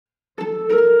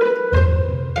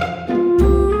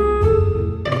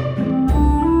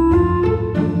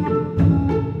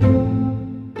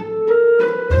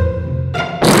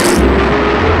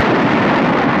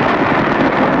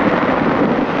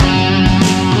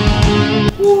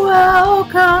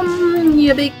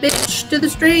you big bitch, to the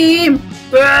stream.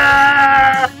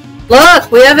 Ah!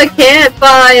 Look, we have a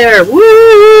campfire.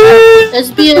 Woo!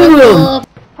 That's beautiful.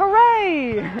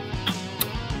 Hooray!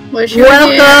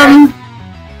 Welcome.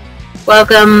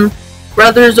 Welcome.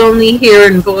 Brother's only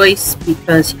hearing voice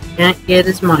because he can't get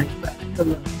his mic back.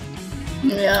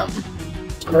 Yeah.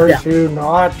 Too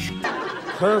much.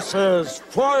 Curses,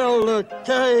 foil the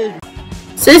cage.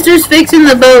 Sister's fixing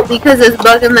the boat because it's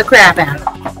bugging the crap out of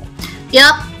her.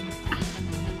 Yep.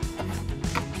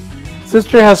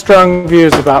 Sister has strong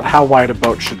views about how wide a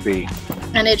boat should be.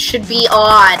 And it should be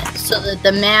odd so that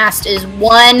the mast is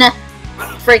one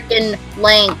freaking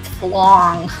length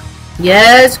long.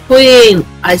 Yes, Queen.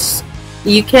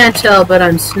 You can't tell, but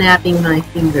I'm snapping my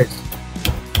fingers.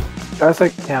 Yes, I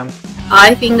can.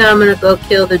 I think I'm gonna go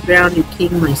kill the drowning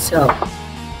king myself.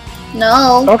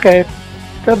 No. Okay.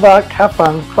 Good luck. Have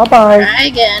fun. Bye-bye. Try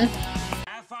again.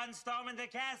 Have fun storming the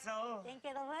castle. Think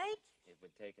it'll work? It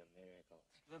would take a miracle.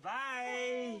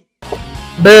 Bye-bye.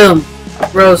 Boom.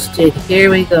 Roasted. Here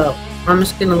we go. I'm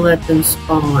just gonna let them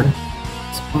spawn.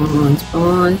 Spawn,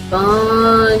 spawn,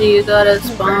 spawn. You gotta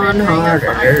spawn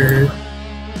harder.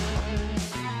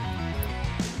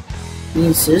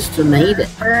 Your sister made it.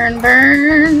 Burn,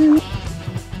 burn.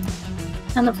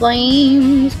 And the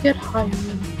flames get higher.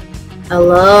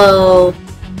 Hello,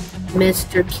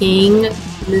 Mr. King.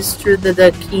 Mr.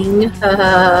 the King.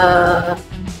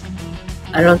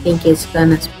 I don't think it's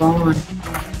gonna spawn.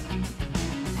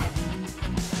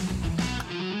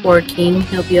 Poor King,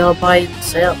 he'll be all by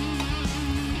himself.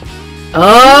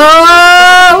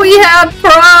 Oh, we have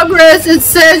progress! It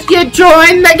says you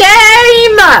joined the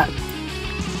game!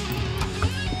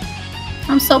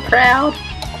 I'm so proud.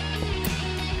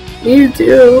 You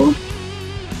too.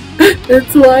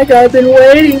 It's like I've been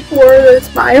waiting for this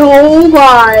my whole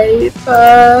life.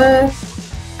 Because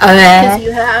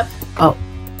you have. Oh.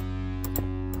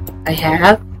 I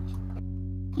have?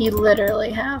 You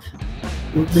literally have.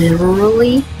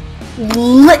 Literally?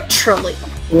 Literally.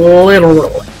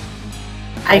 Literally.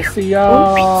 I see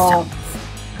y'all.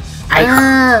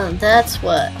 That's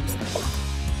what.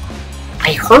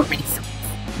 I hurt myself.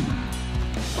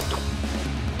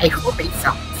 I hurt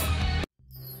myself.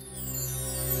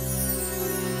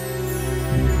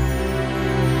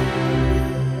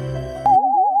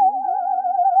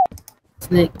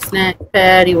 Snick, snack,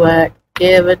 paddywhack,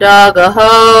 give a dog a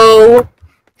hoe.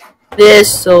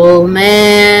 This old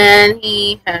man,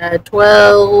 he had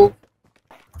 12.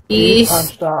 He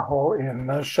punched a hole in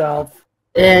the shelf.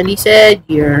 And he said,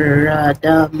 you're a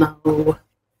dumbo.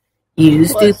 You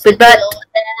stupid butt.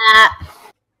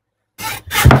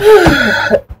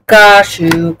 Gosh,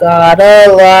 you got a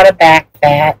lot of back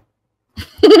fat.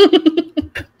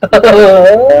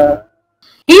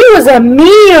 He was a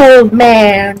mean old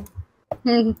man.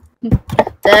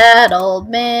 That old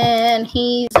man,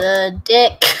 he's a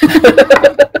dick.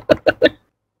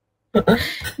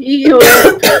 He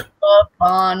was up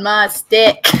on my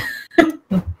stick.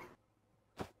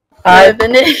 I've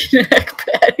been in a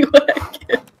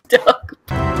paddywhack dog.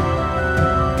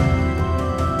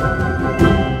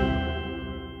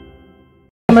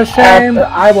 I'm ashamed.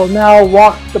 I will now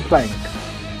walk the plank.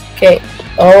 Okay.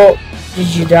 Oh, did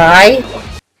you die?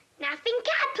 Nothing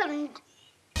happened.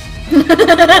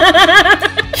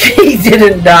 He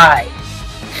didn't die.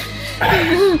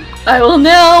 I will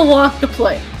now walk the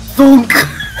plank. Thunk.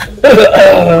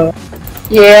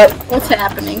 Yeah. What's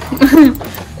happening?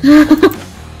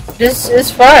 This is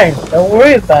fine. Don't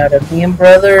worry about it. Me and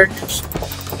brother are just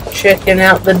checking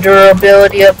out the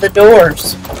durability of the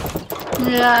doors.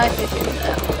 Yeah, I could do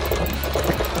that.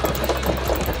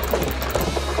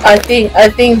 I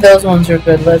think those ones are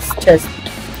good. Let's test.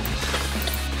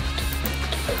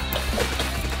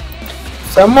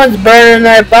 Someone's burning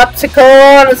their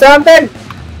popsicle or something.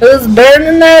 Who's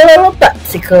burning their little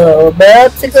popsicle?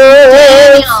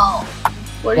 Daniel,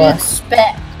 what do you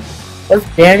expect? What's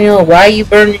Daniel? Why are you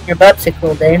burning your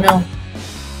popsicle, Daniel?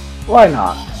 Why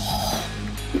not?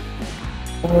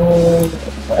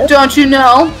 What? Don't you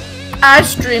know? I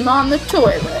stream on the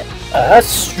toilet. I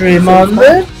stream on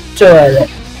the toilet.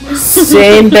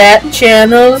 Same bat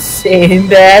channels, same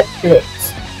bat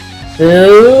clips.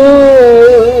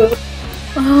 Ooh.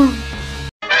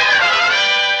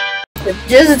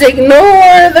 Just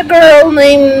ignore the girl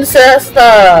named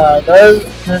Sesta.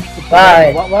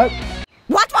 Bye.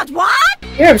 What?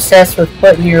 You're obsessed with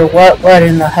putting your what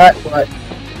in the hut what.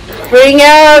 Bring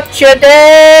out your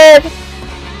dead!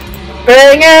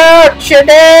 Bring out your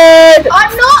dead!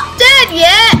 I'm not dead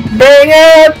yet! Bring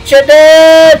out your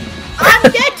dead!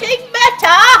 I'm getting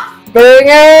better! Bring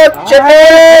out your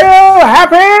dead!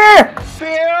 Happy!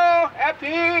 Feel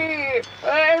happy.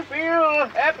 I feel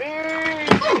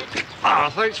Ah,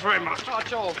 thanks very much.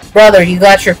 Brother, you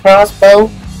got your crossbow?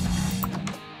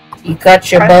 You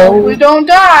got your bow? We don't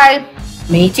die.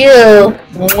 Me too.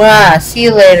 Mwah. See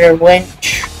you later,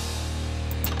 wench.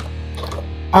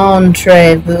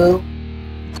 Entrez-vous.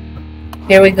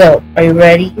 Here we go. Are you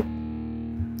ready?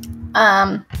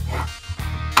 I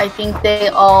think they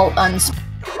all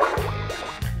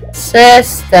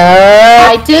Sister.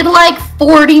 I did like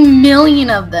 40 million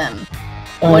of them.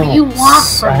 What do you want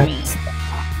from me?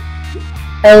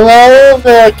 Hello,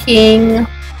 the king.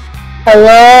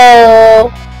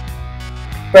 Hello.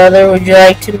 Brother, would you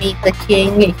like to meet the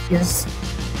king?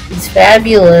 He's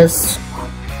fabulous.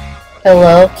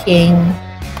 Hello, king.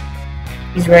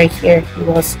 He's right here. He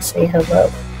wants to say hello.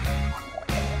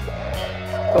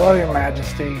 Hello, Your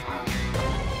Majesty.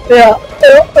 Yeah.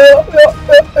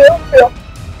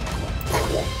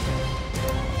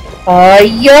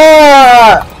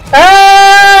 Yeah.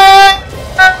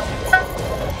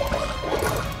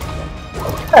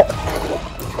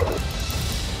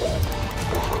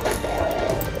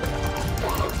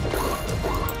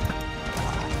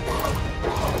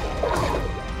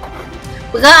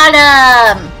 We got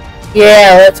him!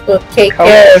 Yeah, let's go take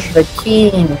care of the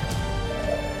king.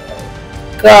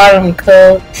 Got him,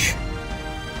 coach.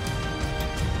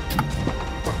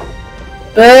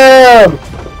 Boom!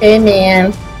 Hey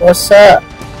man, what's up?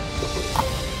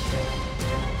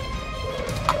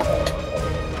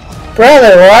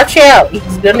 Brother, watch out,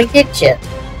 he's gonna get you.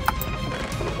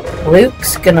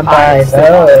 Luke's gonna buy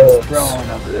those. Throne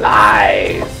of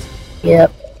lies.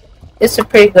 Yep. It's a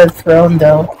pretty good throne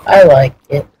though. I like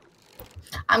it.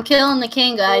 I'm killing the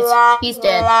king, guys. He's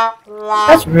dead.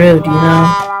 That's rude, you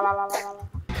know.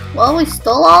 Well, we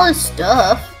stole all his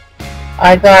stuff.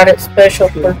 I got it special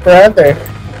for brother.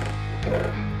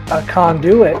 A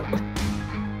conduit.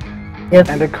 Yep.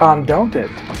 And a condon't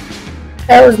it.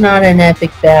 That was not an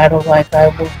epic battle like I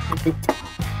wanted it.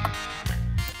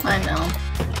 I know.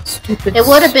 Stupid. It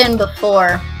would have been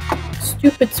before.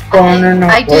 Stupid spawner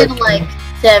not I did working. like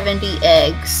 70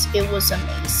 eggs. It was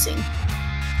amazing.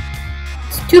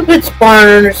 Stupid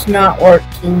spawner's not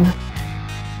working.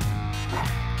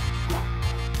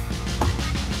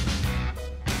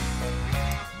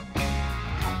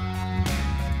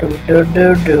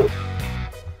 Do.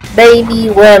 Baby,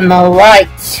 when the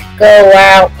lights go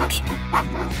out.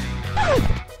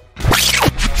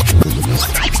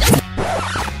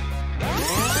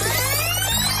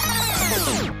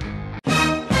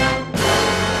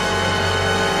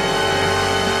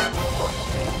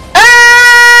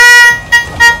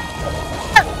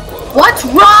 What's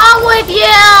wrong with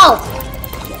you?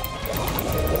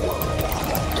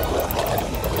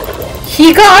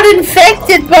 He got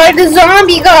infected by the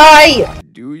zombie guy!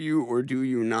 Do you or do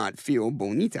you not feel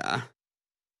bonita?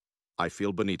 I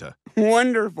feel bonita.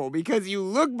 Wonderful, because you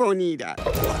look bonita.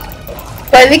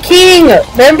 By the king!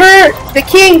 Remember? The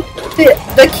king...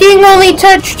 The king only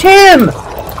touched him!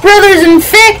 Brother's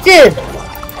infected!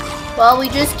 Well, we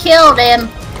just killed him.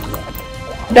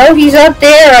 No, he's up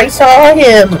there. I saw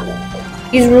him.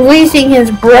 He's releasing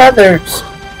his brothers.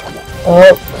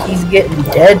 Oh, he's getting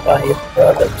dead by his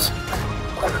brothers.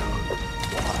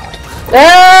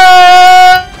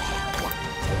 Ah!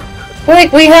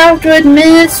 Quick, we have to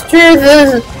administer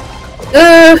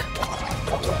the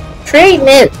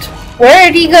treatment.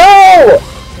 Where'd he go?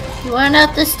 He went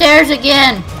up the stairs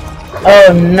again.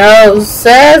 Oh no,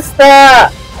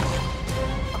 Sesta!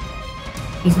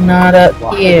 He's not up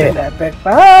here. Epic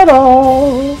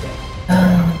battle.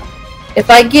 If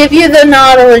I give you the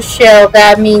Nautilus shell,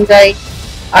 that means I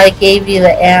gave you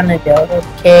the antidote,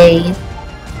 okay?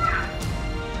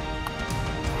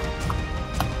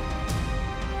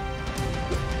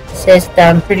 Sister,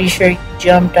 I'm pretty sure you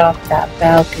jumped off that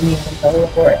balcony on the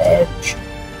lower edge.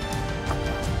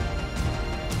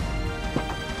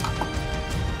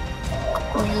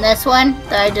 And this one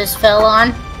that I just fell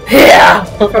on Yeah!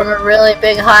 from a really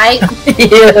big height.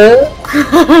 Yeah!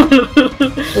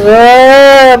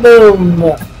 Ah,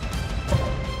 boom!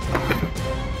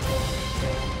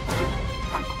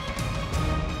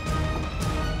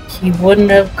 He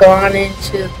wouldn't have gone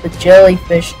into the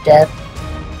jellyfish death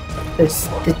because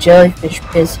the jellyfish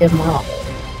pissed him off.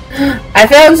 I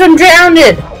found some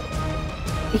drowned!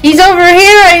 He's over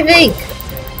here, I think!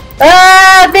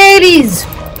 Ah, babies!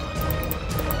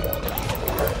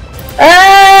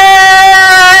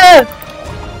 Ah!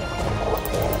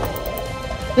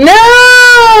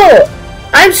 No!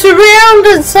 I'm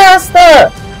surrounded,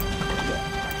 Sasta!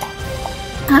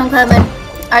 I'm coming.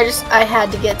 I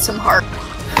had to get some heart.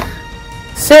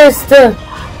 Sister,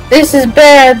 this is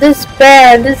bad, this is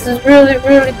bad, this is really,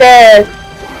 really bad.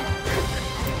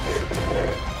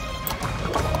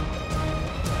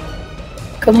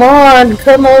 Come on,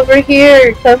 come over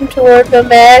here. Come toward the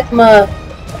magma.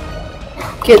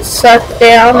 Get sucked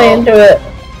down into it.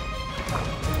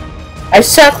 I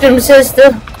sucked him,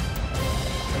 sister.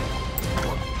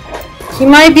 He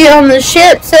might be on the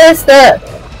ship, sister.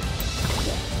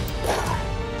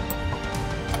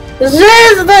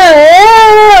 Sister,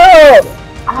 help!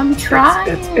 I'm trying.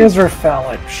 It's Israfel,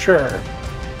 I'm sure.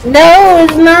 No,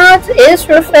 it's not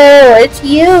Israfel. It's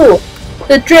you.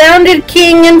 The drowned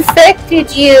king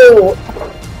infected you.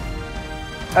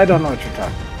 I don't know what you're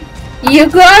talking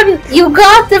about. You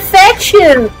got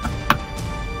defection.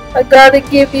 I gotta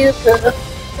give you the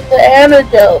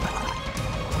antidote.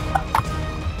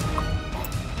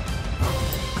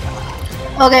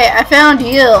 Okay, I found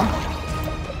you.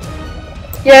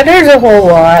 Yeah, there's a whole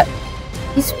lot.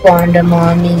 He spawned him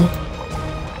on me.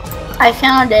 I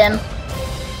found him.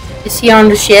 Is he on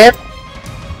the ship?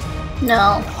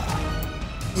 No.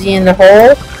 Is he in the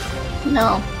hole?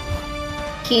 No.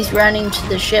 He's running to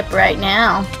the ship right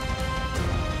now.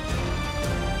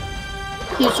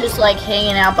 He's just like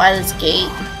hanging out by this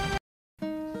gate.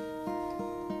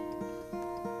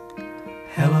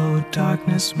 Hello,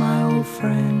 darkness, my old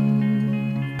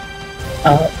friend.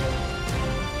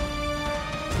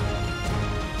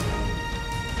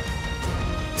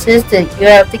 Sister, you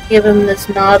have to give him this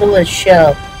Nautilus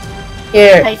shell.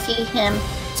 Here. I see him.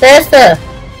 Sister!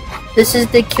 This is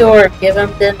the cure. Give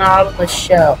him the Nautilus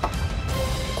shell.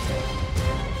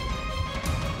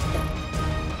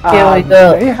 Here we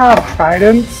go. They have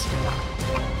tridents.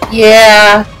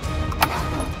 Yeah.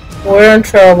 We're in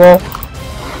trouble.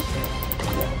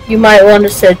 You might want to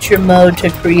set your mode to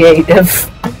creative.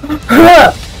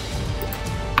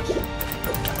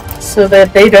 So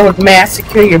that they don't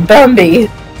massacre your Bumby.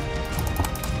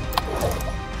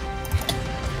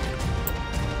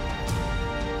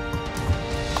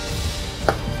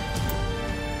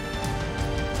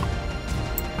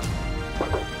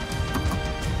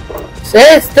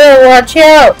 Sister, watch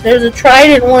out! There's a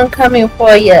trident one coming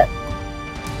for you.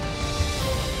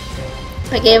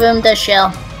 I gave him the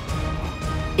shell.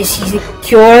 Is he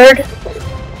cured?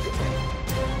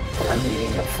 I'm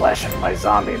eating the flesh of my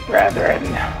zombie brethren.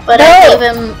 But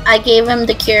No. I gave him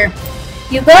the cure.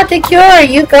 You got the cure.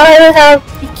 You gotta have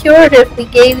be cured if we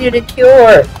gave you the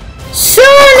cure.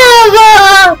 Son of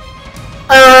a!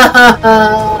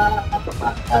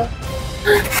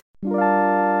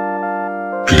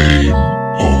 Game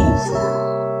over.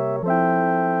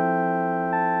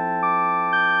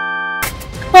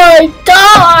 I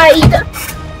died!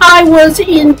 I was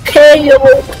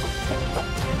impaled!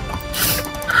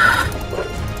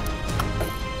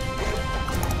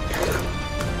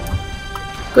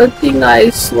 Good thing I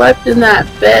slept in that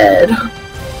bed.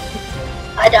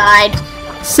 I died.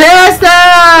 Sister!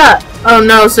 Oh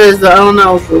no, sister. Oh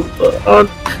no, sister. Oh,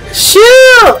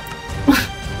 shoot!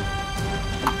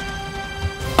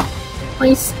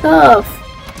 My stuff.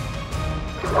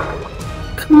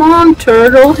 Come on,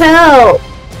 turtle, help!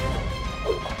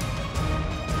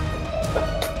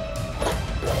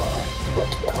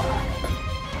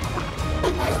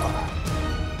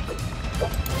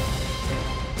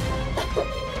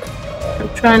 I'm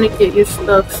trying to get your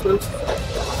stuff, sister.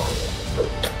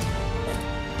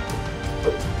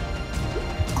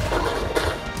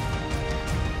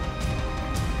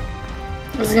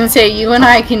 I was gonna say, you and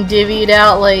I can divvy it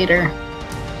out later.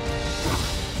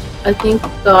 I think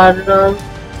I got it all.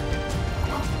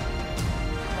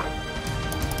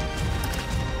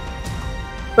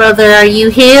 Brother, are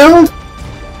you healed?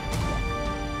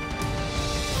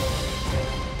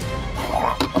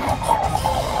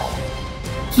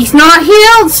 He's not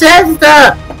healed, says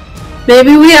the...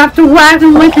 Maybe we have to whack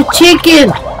him with a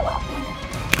chicken.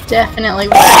 Definitely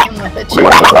working with a chicken.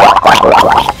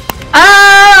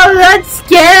 Oh, that's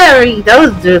scary.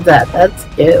 Don't do that. That's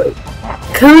scary.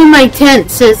 Come in my tent,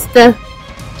 sister.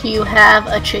 Do you have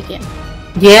a chicken?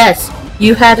 Yes,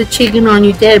 you had a chicken on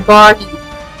your dead body.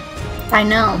 I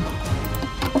know.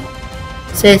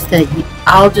 Sister,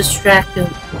 I'll distract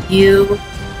him. You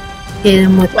hit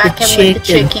him with Whack the him chicken. with the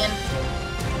chicken.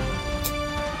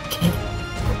 Okay,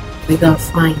 we gotta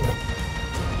find him.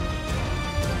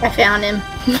 I found him.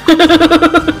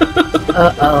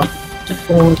 Uh-oh, the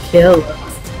won't kill us.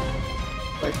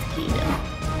 Let's eat him.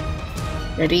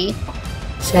 Ready?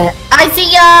 Set. I see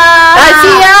ya! I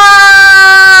see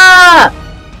ya!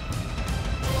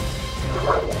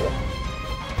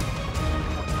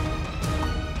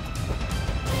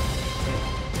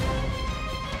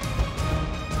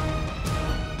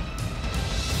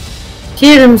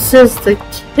 Get him, sister.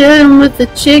 Hit him with the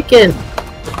chicken.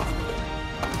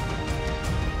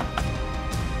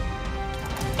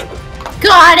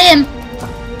 Got him!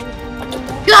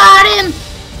 Got him!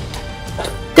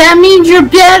 That means you're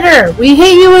better! We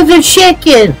hit you with a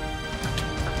chicken!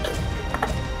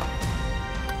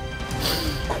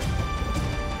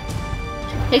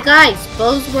 Hey guys,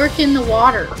 bows work in the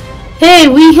water. Hey,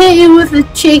 we hit you with a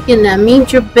chicken. That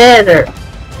means you're better.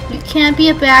 You can't be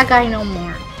a bad guy no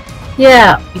more.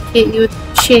 Yeah, we hit you with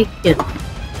a chicken.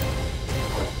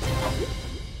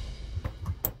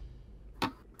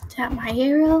 Is that my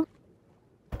arrow?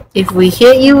 If we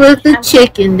hit you with a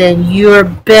chicken, then you're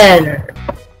better.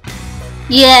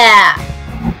 Yeah.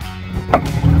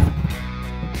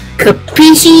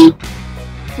 Capisci?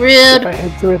 If I Rude.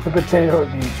 hit you with the potato, it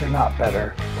means you're not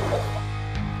better.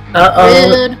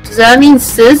 Uh-oh. Rude. Does that mean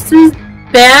Sis is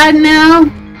bad now?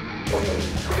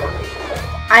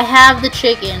 I have the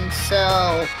chicken,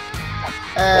 so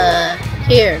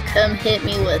here, come hit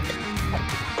me with it.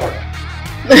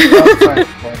 Oh, sorry.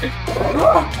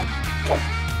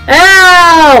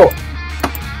 Ow!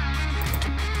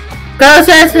 Go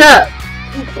set it up.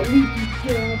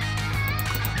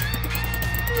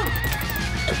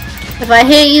 If I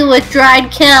hit you with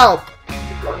dried kelp,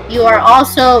 you are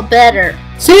also better.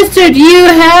 Sister, do you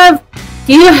have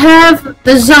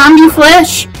the zombie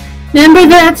flesh? Remember,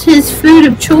 that's his food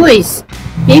of choice.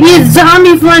 Maybe it's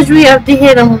zombie flesh we have to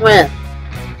hit him with.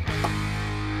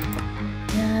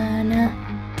 Dana,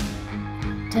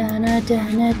 dana,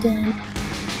 dana, dana,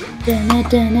 dana,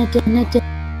 dana, dana, dana,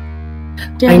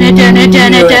 dana, dana,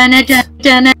 dana, dana,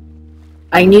 dana.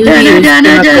 I knew he was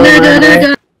gonna go on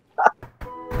there.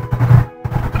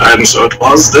 And so it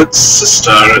was that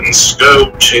sister and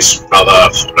Scope chased brother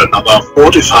for another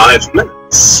 45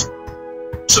 minutes.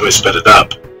 So we sped it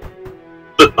up.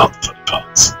 But not the funny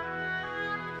parts.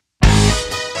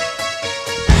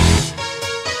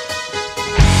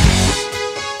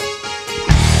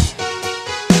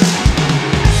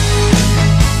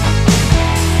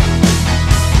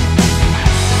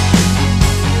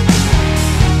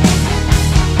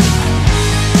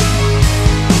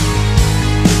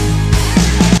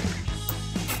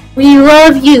 We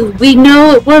love you. We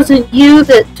know it wasn't you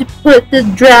that put the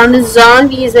drowned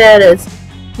zombies at us.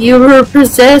 You were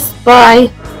possessed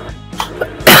by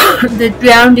the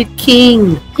drowned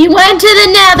king. He went to the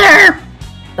nether!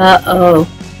 Uh-oh.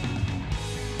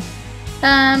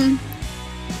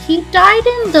 He died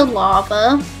in the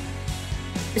lava.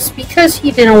 It's because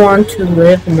he didn't want to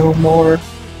live no more.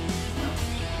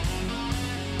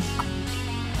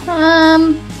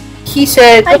 He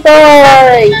said I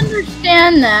goodbye.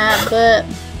 understand that, but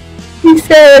He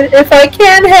said, if I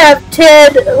can't have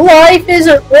Ted, life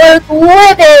isn't worth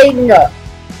living.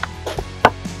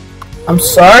 I'm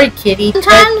sorry, kitty.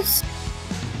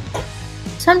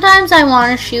 sometimes I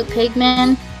want to shoot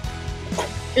pigmen.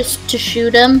 Just to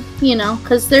shoot them, you know,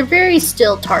 because they're very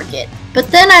still target. But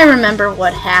then I remember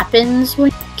what happens when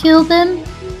you kill them.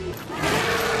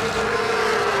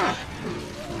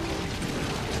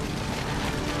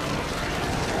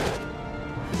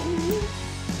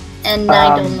 And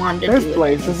I don't want to do it. There's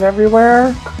blazes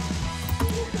everywhere.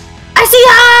 I see!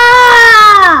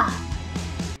 Ah!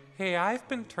 Hey, I've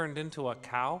been turned into a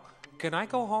cow. Can I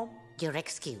go home? You're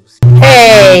excused.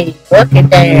 Hey, look at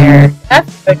there.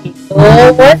 That's pretty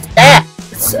cool. What's that?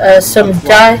 It's some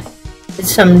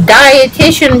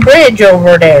dietitian bridge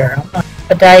over there.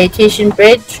 A dietitian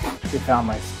bridge. You found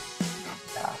my...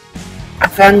 I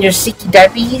found your sicky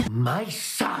diabetes. My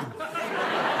son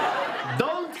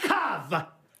don't have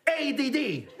ADD.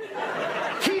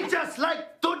 He just likes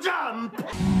to jump.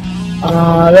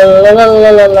 Oh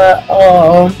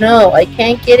no, I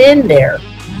can't get in there.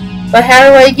 But how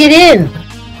do I get in?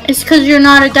 It's because you're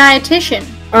not a dietitian.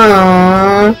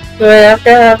 Do I have to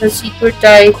have a secret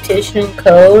dietitian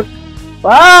code?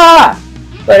 Ah!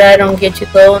 But I don't get to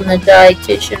go on the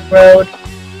dietitian road.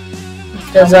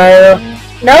 Because I don't...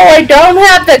 No, I don't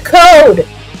have the code!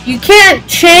 You can't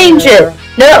change it!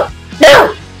 No!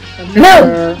 No!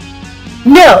 No!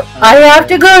 No! I have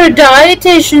to go to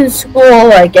dietitian school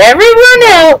like everyone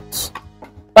else!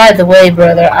 By the way,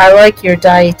 brother, I like your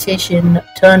dietitian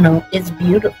tunnel. It's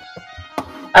beautiful.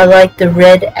 I like the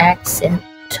red accent.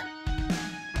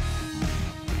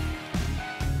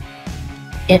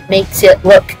 It makes it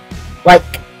look like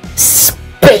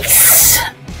space.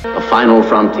 A final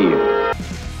frontier.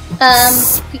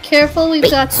 Be careful,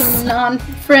 we've got some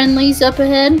non-friendlies up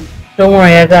ahead. Don't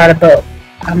worry, I got a bow.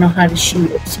 I know how to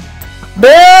shoot it.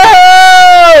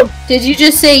 Boom! Did you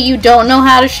just say you don't know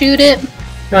how to shoot it?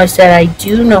 No, I said I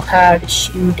do know how to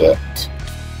shoot it.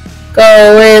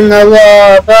 Go in the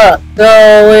lava!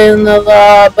 Go in the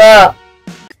lava!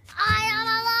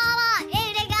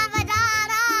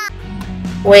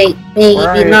 Wait,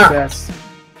 maybe not.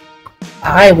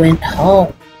 I went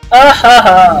home.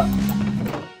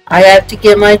 I have to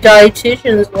get my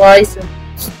dietitian's license.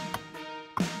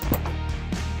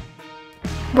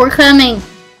 We're coming.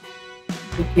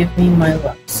 To give me my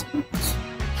license.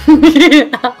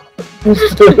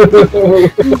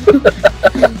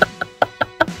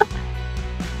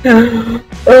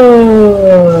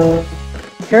 Oh.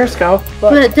 Here, Scout.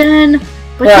 But then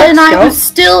I was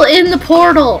still in the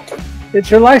portal. It's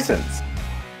your license.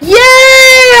 Yay!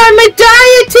 I'm a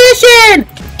dietitian!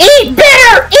 Eat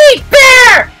bear! Eat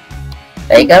bear!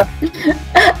 There you go.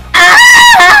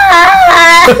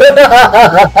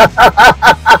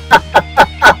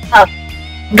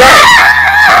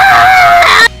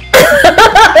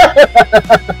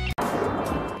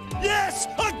 Yes,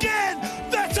 again!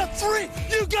 That's a 3!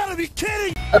 You gotta be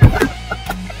kidding!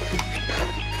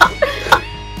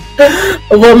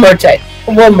 One more time.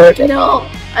 One more time. No,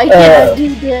 I can't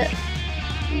do that.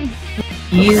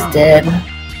 He's dead.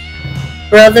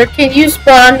 Brother, can you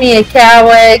spawn me a cow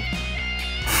egg?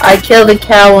 I killed a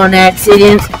cow on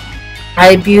accident. I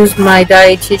abused my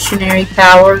dietitianary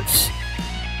powers.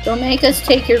 Don't make us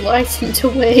take your license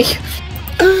away.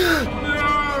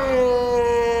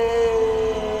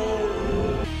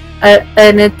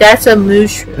 That's a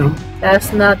mushroom.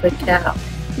 That's not the cow.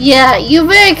 Yeah, you're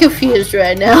very confused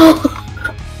right now.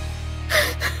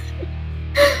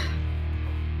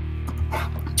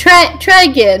 Try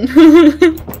again.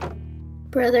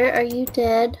 Brother, are you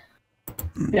dead?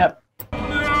 Yep.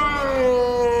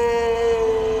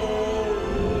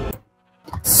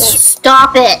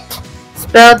 Stop it!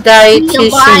 Spell dietitian. Be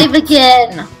alive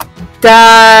again!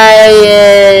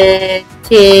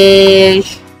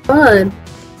 Dietitian.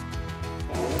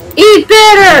 Eat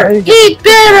better! Eat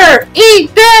better!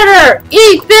 Eat better!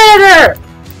 Eat better!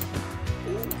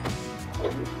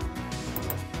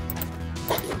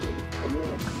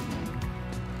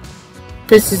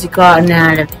 This has gotten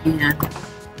out of hand.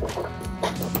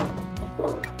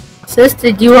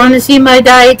 Sister, do you want to see my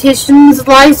dietitian's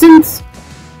license?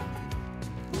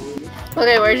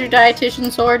 Okay, where's your dietitian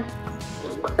sword?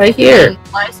 Right here. And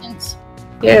license?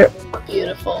 Here.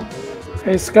 Beautiful.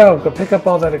 Hey, Scout, go pick up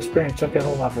all that experience. You'll get a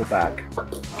level back.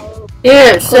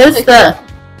 Here, sister.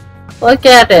 Look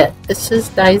at it. It says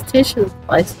dietitian's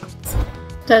license.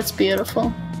 That's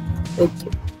beautiful. Thank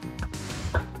you.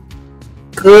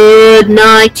 Good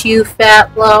night, you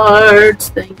fat lards.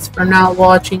 Thanks for not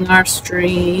watching our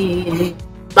stream.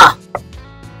 Bah.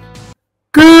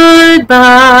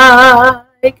 Goodbye.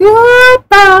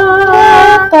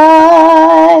 Goodbye.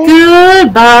 Goodbye.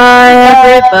 Goodbye,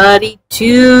 everybody.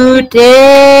 Today.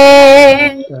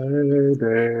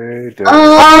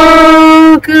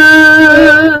 Oh,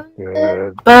 goodbye.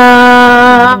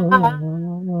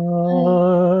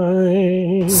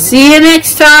 See you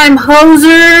next time,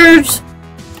 hosers.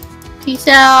 Peace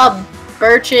out,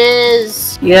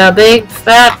 birches. Yeah, big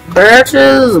fat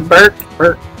birches. Birch.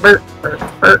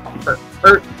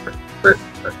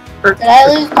 Did I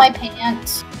lose my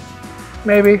pants?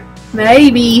 Maybe.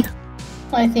 Maybe.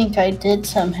 I think I did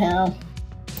somehow.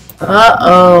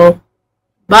 Uh-oh.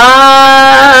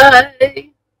 Bye.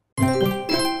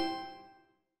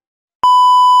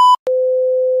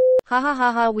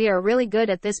 Hahaha, we are really good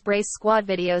at this Brace Squad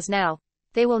videos now.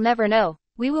 They will never know.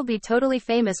 We will be totally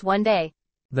famous one day.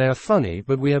 They're funny,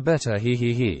 but we are better,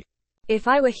 hehehe. If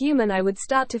I were human I would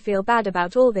start to feel bad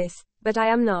about all this, but I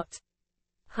am not.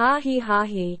 Ha he ha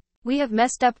he. We have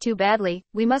messed up too badly.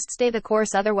 We must stay the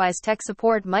course, otherwise tech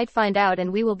support might find out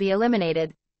and we will be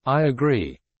eliminated. I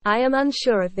agree. I am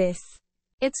unsure of this.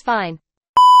 It's fine.